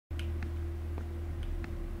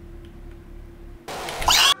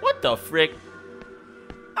What the frick?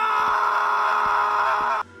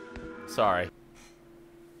 Ah! Sorry.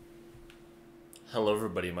 Hello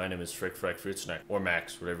everybody, my name is Frick Frack Fruit Snack, or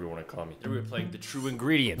Max, whatever you want to call me. Today we're playing The True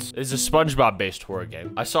Ingredients. It's a SpongeBob-based horror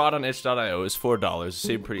game. I saw it on itch.io, it was $4, it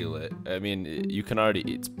seemed pretty lit. I mean, you can already,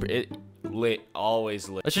 it's lit, always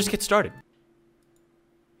lit. Let's just get started.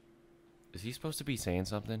 Is he supposed to be saying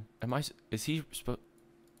something? Is he supposed?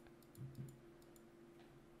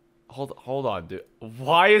 Hold on, dude.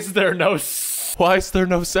 Why is there no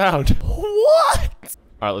sound? What?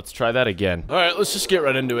 All right, let's try that again. All right, let's just get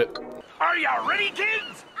right into it. Are you ready,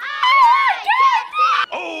 kids?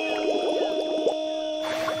 Oh!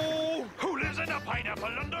 Who lives in a pineapple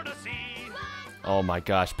under the sea? Oh my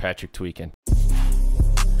gosh, Patrick tweaking.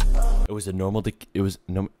 It was a normal day. It was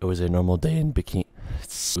a normal day in Bikini.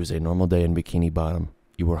 It was a normal day in Bikini Bottom.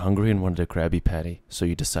 You were hungry and wanted a Krabby Patty, so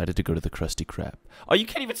you decided to go to the Krusty Krab. Oh, you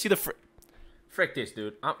can't even see the frick this,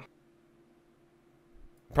 dude.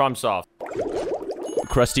 Problem solved.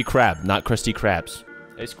 Krusty Krab, not Krusty Krabs.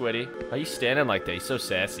 Hey, Squiddy. Why are you standing like that? He's so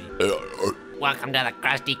sassy. Welcome to the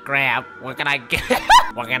Krusty Krab. What can I get?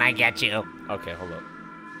 What can I get you? Okay, hold up.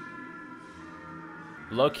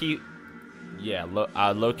 Low-key. Yeah,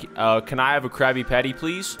 low-key. Can I have a Krabby Patty,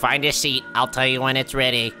 please? Find a seat. I'll tell you when it's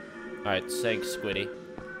ready. Alright, thanks, Squiddy.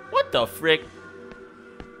 What the frick?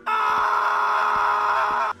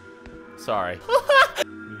 Ah! Sorry.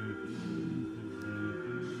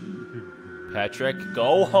 Patrick,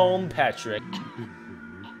 go home, Patrick.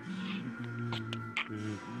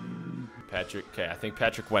 Patrick, okay, I think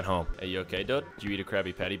Patrick went home. Are you okay, dude? Did you eat a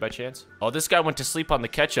Krabby Patty by chance? Oh, this guy went to sleep on the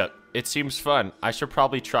ketchup. It seems fun. I should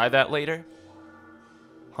probably try that later.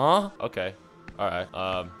 Huh? Okay. Alright.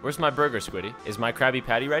 Where's my burger, Squiddy? Is my Krabby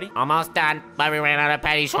Patty ready? Almost done, but we ran out of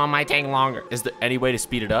patties, so it might take longer. Is there any way to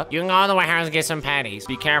speed it up? You can go to the warehouse and get some patties.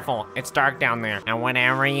 Be careful, it's dark down there. And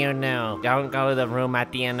whatever you do, don't go to the room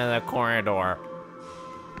at the end of the corridor.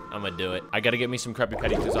 I'm gonna do it. I gotta get me some Krabby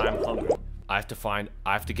Patty because I'm hungry. I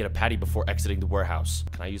have to get a patty before exiting the warehouse.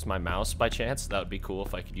 Can I use my mouse by chance? That would be cool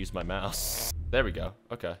if I could use my mouse. There we go.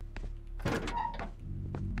 Okay.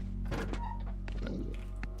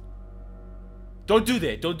 Don't do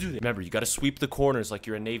that. Don't do that. Remember, you gotta sweep the corners like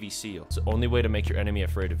you're a Navy SEAL. It's the only way to make your enemy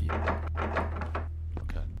afraid of you.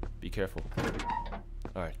 Okay. Be careful.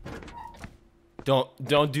 Alright.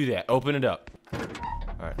 Don't do that. Open it up.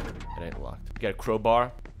 Alright. It ain't locked. You got a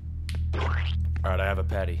crowbar? Alright, I have a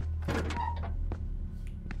patty.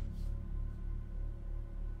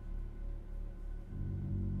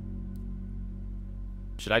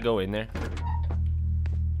 Should I go in there?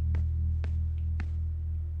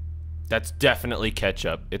 That's definitely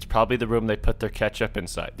ketchup. It's probably the room they put their ketchup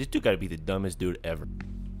inside. This dude gotta be the dumbest dude ever.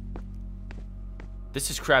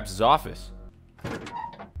 This is Krabs' office.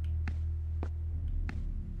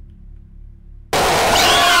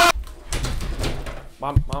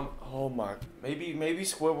 Mom, oh my. Maybe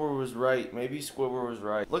Squidward was right. Maybe Squidward was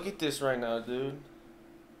right. Look at this right now, dude.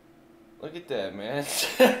 Look at that, man.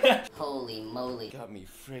 Holy moly. Got me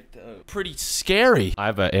freaked out. Pretty scary. I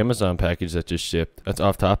have an Amazon package that just shipped. That's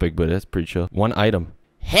off topic, but that's pretty chill. One item.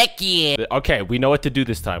 Heck yeah. Okay, we know what to do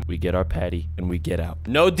this time. We get our patty and we get out.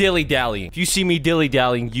 No dilly-dallying. If you see me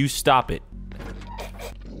dilly-dallying, you stop it.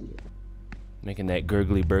 Making that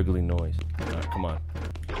gurgly-burgly noise. All right, come on.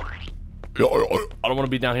 I don't want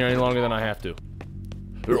to be down here any longer than I have to.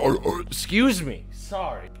 Excuse me.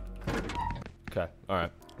 Sorry. Okay, all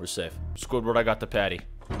right. We're safe. Squidward, I got the patty.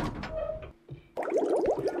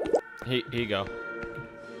 Here you go.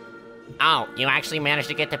 Oh, you actually managed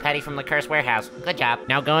to get the patty from the cursed warehouse. Good job.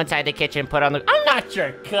 Now go inside the kitchen, put on the— I'm not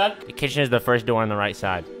your cook! The kitchen is the first door on the right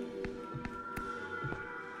side.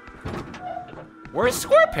 Where's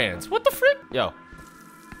SquarePants? What the frick? Yo.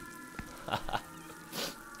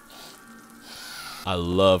 I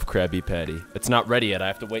love Krabby Patty. It's not ready yet. I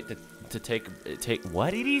have to wait to take.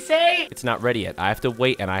 What did he say? It's not ready yet. I have to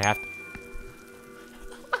wait, and I have to.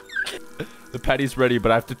 The patty's ready,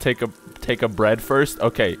 but I have to take a bread first.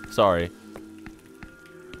 Okay, sorry.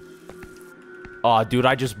 Aw, dude,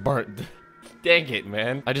 I just burnt. Dang it,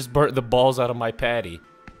 man! I just burnt the balls out of my patty.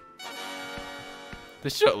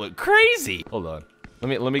 This shit look crazy. Hold on.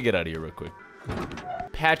 Let me get out of here real quick.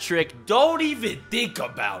 Patrick, don't even think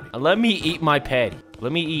about it. Let me eat my patty.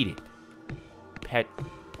 Let me eat it.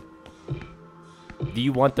 Do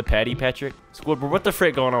you want the patty, Patrick? Squidward, what the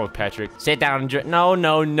frick going on with Patrick? Sit down and drink. No,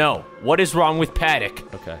 no, no. What is wrong with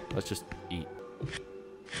Paddock? Okay, let's just eat.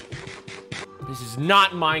 This is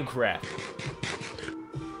not Minecraft.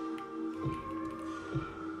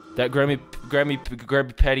 That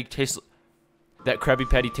Krabby Patty tastes. That Krabby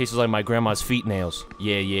Patty tastes like my grandma's feet nails.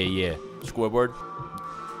 Yeah, yeah, yeah. Squidward.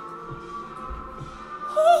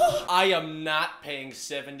 I am not paying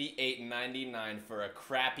 $78.99 for a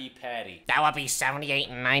crappy patty. That would be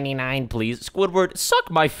 $78.99, please. Squidward, suck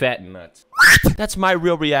my fat nuts. That's my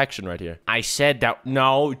real reaction right here. I said that.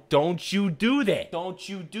 No, don't you do that. Don't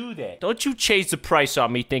you do that. Don't you change the price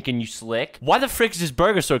on me thinking you slick. Why the frick is this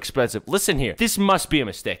burger so expensive? Listen here. This must be a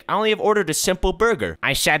mistake. I only have ordered a simple burger.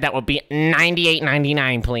 I said that would be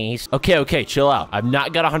 $98.99, please. Okay, chill out. I've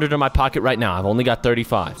not got 100 in my pocket right now. I've only got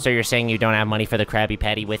 35. So you're saying you don't have money for the Krabby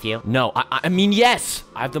Patty with you? No, I mean, yes.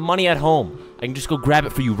 I have the money at home. I can just go grab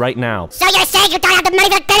it for you right now. So you're saying you don't have the money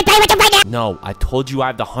for the Krabby Patty with you right now? No, I told you I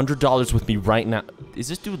have the $100 with me right now. Is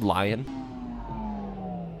this dude lying?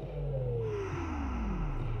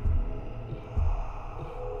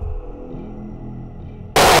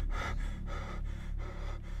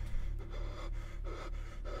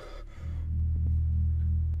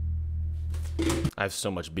 I have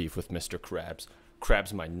so much beef with Mr. Krabs.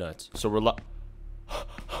 Krabs my nuts. So we're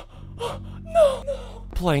No.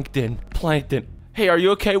 Plankton. Hey, are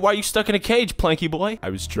you okay? Why are you stuck in a cage, Planky boy? I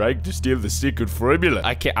was trying to steal the secret formula.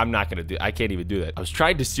 I can't even do that. I was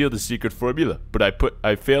trying to steal the secret formula, but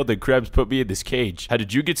I failed and Krabs put me in this cage. How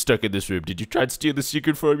did you get stuck in this room? Did you try to steal the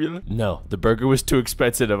secret formula? No, the burger was too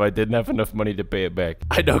expensive and I didn't have enough money to pay it back.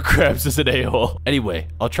 I know Krabs is an a-hole. Anyway,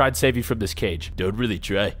 I'll try and save you from this cage. Don't really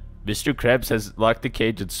try. Mr. Krabs has locked the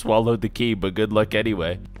cage and swallowed the key, but good luck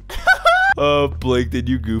anyway. Oh, Plankton,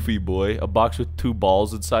 you goofy boy. A box with 2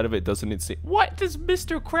 balls inside of it doesn't even see. What does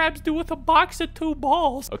Mr. Krabs do with a box of 2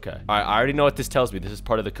 balls? Okay. All right, I already know what this tells me. This is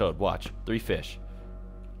part of the code. Watch. 3 fish.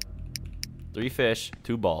 3 fish,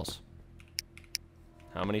 2 balls.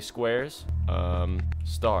 How many squares?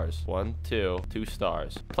 Stars. 1, 2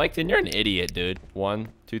 stars. Plankton, you're an idiot, dude. 1,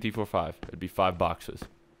 2, 3, 4, 5. It'd be 5 boxes.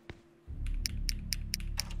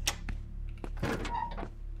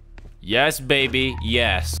 Yes, baby.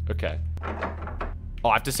 Yes. Okay. Oh,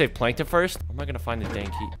 I have to save Plankton first? Where am I gonna find the dang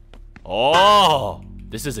key? Oh!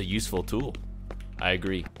 This is a useful tool. I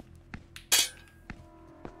agree.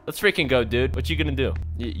 Let's freaking go, dude. What you gonna do?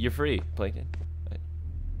 You're free, Plankton.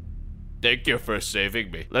 Thank you for saving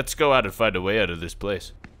me. Let's go out and find a way out of this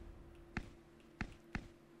place.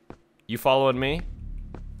 You following me?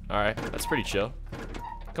 Alright, that's pretty chill.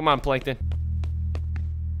 Come on, Plankton.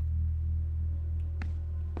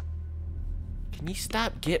 Can you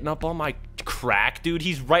stop getting up on my crack, dude?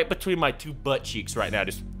 He's right between my 2 butt cheeks right now,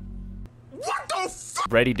 just... What the f-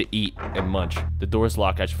 Ready to eat and munch. The door's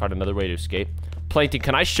locked. I should find another way to escape. Plankton,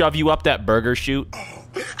 can I shove you up that burger chute?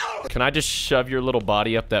 Can I just shove your little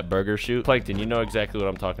body up that burger chute? Plankton, you know exactly what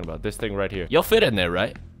I'm talking about. This thing right here. You'll fit in there,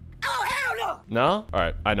 right? Oh, hell no! No?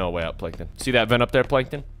 Alright, I know a way out, Plankton. See that vent up there,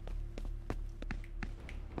 Plankton?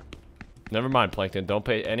 Never mind, Plankton. Don't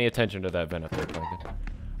pay any attention to that vent up there, Plankton.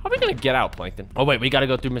 How are we gonna get out, Plankton? Oh, wait, we gotta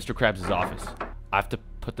go through Mr. Krabs' office. I have to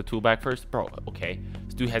put the tool back first? Bro, okay.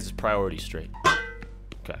 This dude has his priorities straight.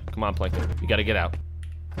 Okay, come on, Plankton. We gotta get out.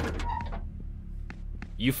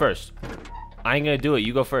 You first. I ain't gonna do it.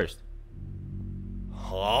 You go first.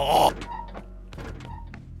 Oh.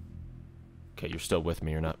 Okay, you're still with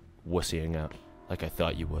me. You're not wussying out like I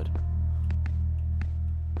thought you would.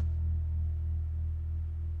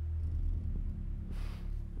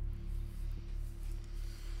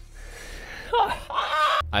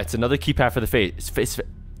 It's another keypad for the face.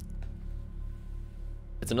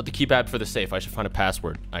 It's another keypad for the safe. I should find a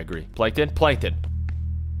password. I agree. Plankton,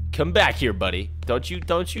 come back here, buddy. Don't you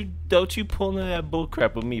pull none of that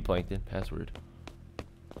bullcrap with me, Plankton. Password.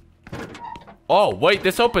 Oh, wait,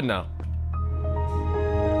 this open now.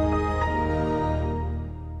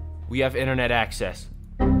 We have internet access.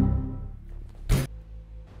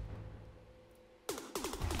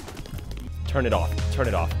 Turn it off. Turn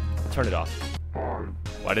it off. Turn it off.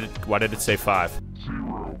 Why did it say 5?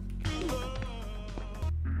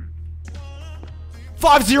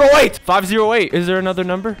 508! 508! Is there another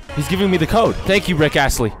number? He's giving me the code. Thank you, Rick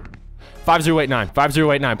Astley. 5089.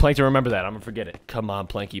 5089. Plankton, remember that. I'm gonna forget it. Come on,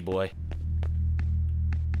 Planky boy.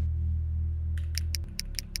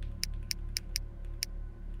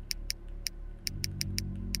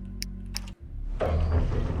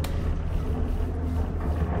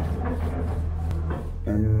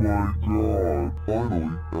 Oh my god,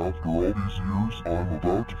 finally, after all these years, I'm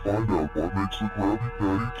about to find out what makes the Krabby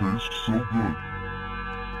Patty taste so good.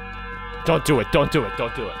 Don't do it, don't do it,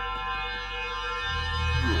 don't do it.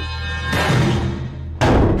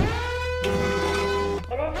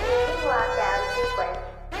 Initiating lockdown sequence.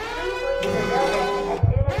 Please leave the building as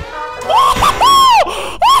soon as possible.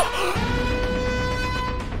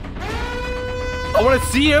 I want to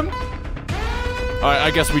see him. Alright,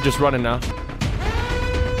 I guess we just running now.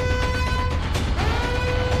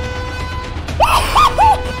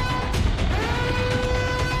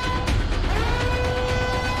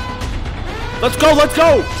 Let's go, let's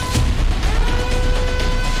go!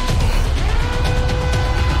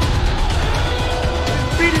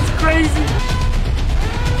 Speed is crazy.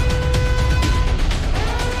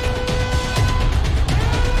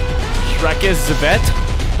 Shrek is Zabet?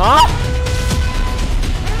 Huh?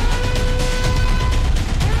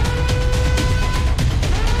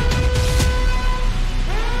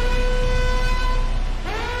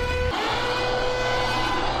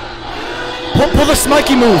 Pull the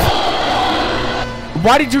Smikey move!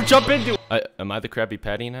 Why did you jump into it? Am I the Krabby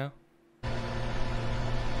Patty now?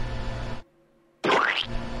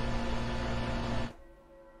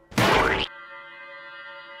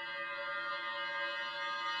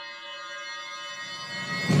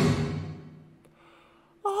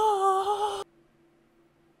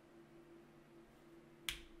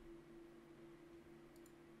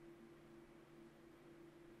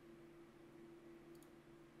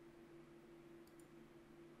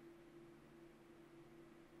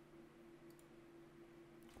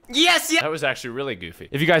 Yes, yes. That was actually really goofy.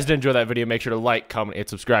 If you guys did enjoy that video, make sure to like, comment, and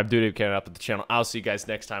subscribe. Do it if you can up at the channel. I'll see you guys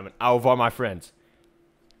next time, and au revoir, my friends.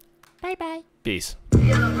 Bye-bye. Peace.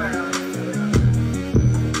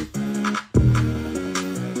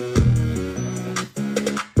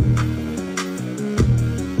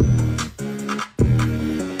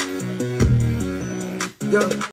 Yo.